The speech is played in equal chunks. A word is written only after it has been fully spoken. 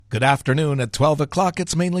Good afternoon. At 12 o'clock,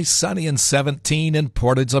 it's mainly sunny and 17 in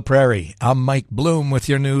Portage-la Prairie. I'm Mike Bloom with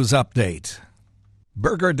your news update.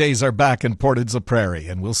 Burger Days are back in Portage-la Prairie,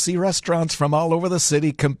 and we'll see restaurants from all over the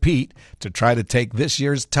city compete to try to take this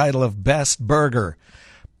year's title of Best Burger.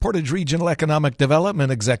 Portage Regional Economic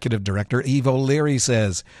Development Executive Director Eve O'Leary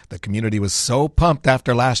says the community was so pumped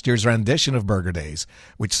after last year's rendition of Burger Days,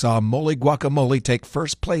 which saw Mole Guacamole take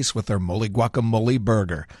first place with their Mole Guacamole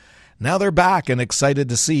Burger. Now they're back and excited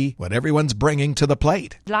to see what everyone's bringing to the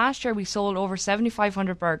plate. Last year we sold over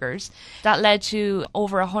 7,500 burgers. That led to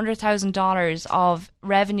over $100,000 of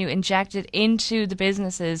revenue injected into the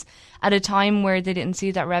businesses at a time where they didn't see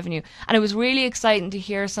that revenue. And it was really exciting to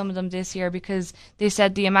hear some of them this year because they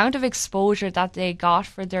said the amount of exposure that they got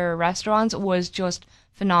for their restaurants was just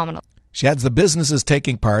phenomenal. She adds the businesses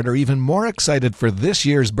taking part are even more excited for this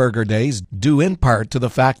year's Burger Days, due in part to the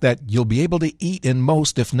fact that you'll be able to eat in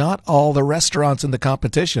most, if not all, the restaurants in the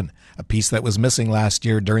competition, a piece that was missing last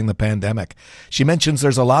year during the pandemic. She mentions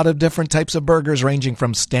there's a lot of different types of burgers ranging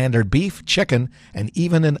from standard beef, chicken, and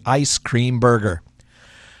even an ice cream burger.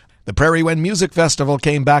 The Prairie Wind Music Festival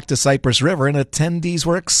came back to Cypress River, and attendees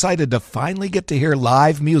were excited to finally get to hear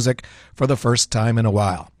live music for the first time in a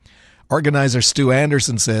while. Organizer Stu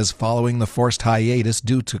Anderson says following the forced hiatus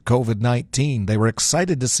due to COVID-19, they were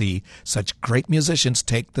excited to see such great musicians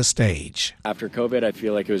take the stage. After COVID, I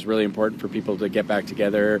feel like it was really important for people to get back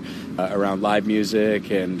together around live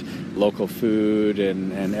music and local food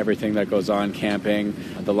and everything that goes on, camping.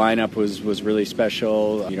 The lineup was really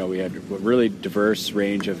special. You know, we had a really diverse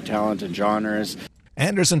range of talent and genres.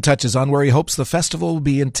 Anderson touches on where he hopes the festival will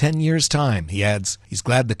be in 10 years' time. He adds he's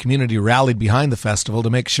glad the community rallied behind the festival to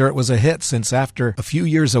make sure it was a hit, since after a few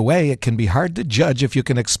years away, it can be hard to judge if you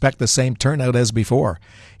can expect the same turnout as before.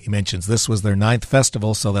 He mentions this was their 9th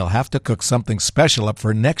festival, so they'll have to cook something special up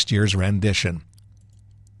for next year's rendition.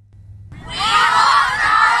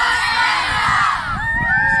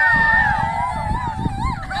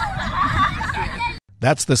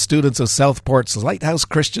 That's the students of Southport's Lighthouse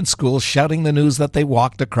Christian School shouting the news that they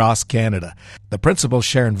walked across Canada. The principal,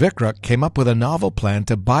 Sharon Vickruck, came up with a novel plan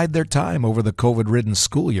to bide their time over the COVID-ridden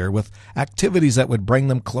school year with activities that would bring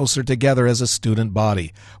them closer together as a student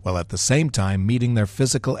body, while at the same time meeting their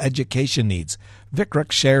physical education needs.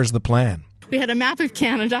 Vickruck shares the plan. We had a map of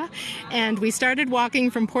Canada, and we started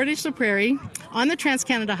walking from Portage-la Prairie on the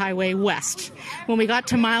Trans-Canada Highway west. When we got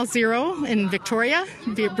to Mile Zero in Victoria,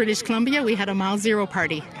 British Columbia, we had a Mile Zero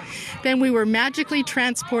party. Then we were magically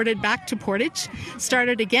transported back to Portage,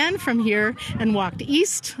 started again from here, and walked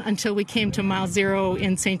east until we came to Mile Zero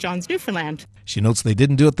in St. John's, Newfoundland. She notes they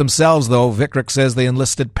didn't do it themselves, though. Vickruck says they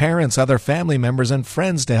enlisted parents, other family members, and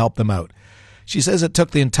friends to help them out. She says it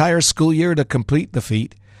took the entire school year to complete the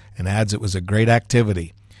feat, and adds it was a great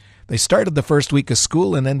activity. They started the first week of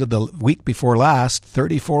school and ended the week before last,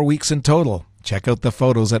 34 weeks in total. Check out the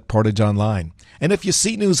photos at Portage Online. And if you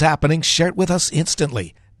see news happening, share it with us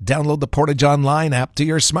instantly. Download the Portage Online app to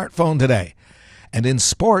your smartphone today. And in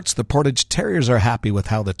sports, the Portage Terriers are happy with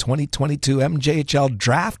how the 2022 MJHL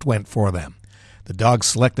draft went for them. The Dogs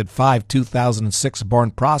selected 5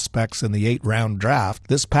 2006-born prospects in the 8-round draft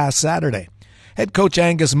this past Saturday. Head coach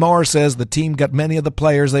Angus Moore says the team got many of the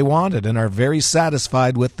players they wanted and are very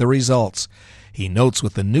satisfied with the results. He notes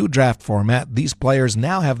with the new draft format, these players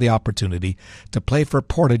now have the opportunity to play for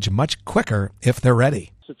Portage much quicker if they're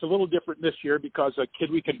ready. It's a little different this year because a kid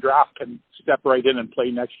we can draft can step right in and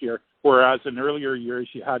play next year, whereas in earlier years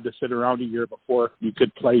you had to sit around a year before you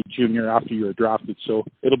could play junior after you were drafted. So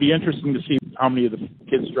it'll be interesting to see how many of the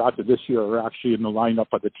kids drafted this year are actually in the lineup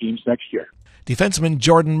of the teams next year. Defenseman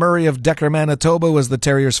Jordan Murray of Decker, Manitoba was the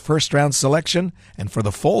Terriers' first-round selection, and for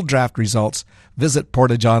the full draft results, visit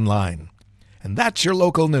Portage Online. And that's your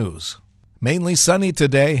local news. Mainly sunny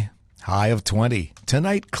today, high of 20.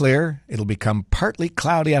 Tonight, clear. It'll become partly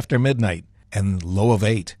cloudy after midnight, and low of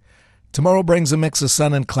 8. Tomorrow brings a mix of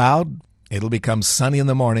sun and cloud. It'll become sunny in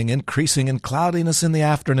the morning, increasing in cloudiness in the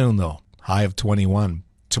afternoon, though, high of 21.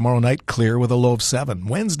 Tomorrow night, clear with a low of 7.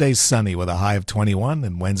 Wednesday's sunny with a high of 21,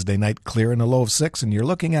 and Wednesday night, clear and a low of 6, and you're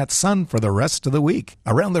looking at sun for the rest of the week.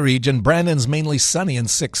 Around the region, Brandon's mainly sunny and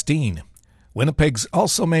 16. Winnipeg's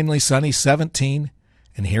also mainly sunny, 17,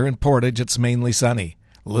 and here in Portage, it's mainly sunny.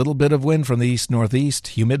 A little bit of wind from the east-northeast,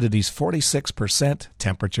 humidity's 46%,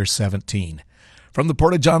 temperature 17. From the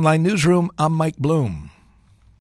Portage Online Newsroom, I'm Mike Bloom.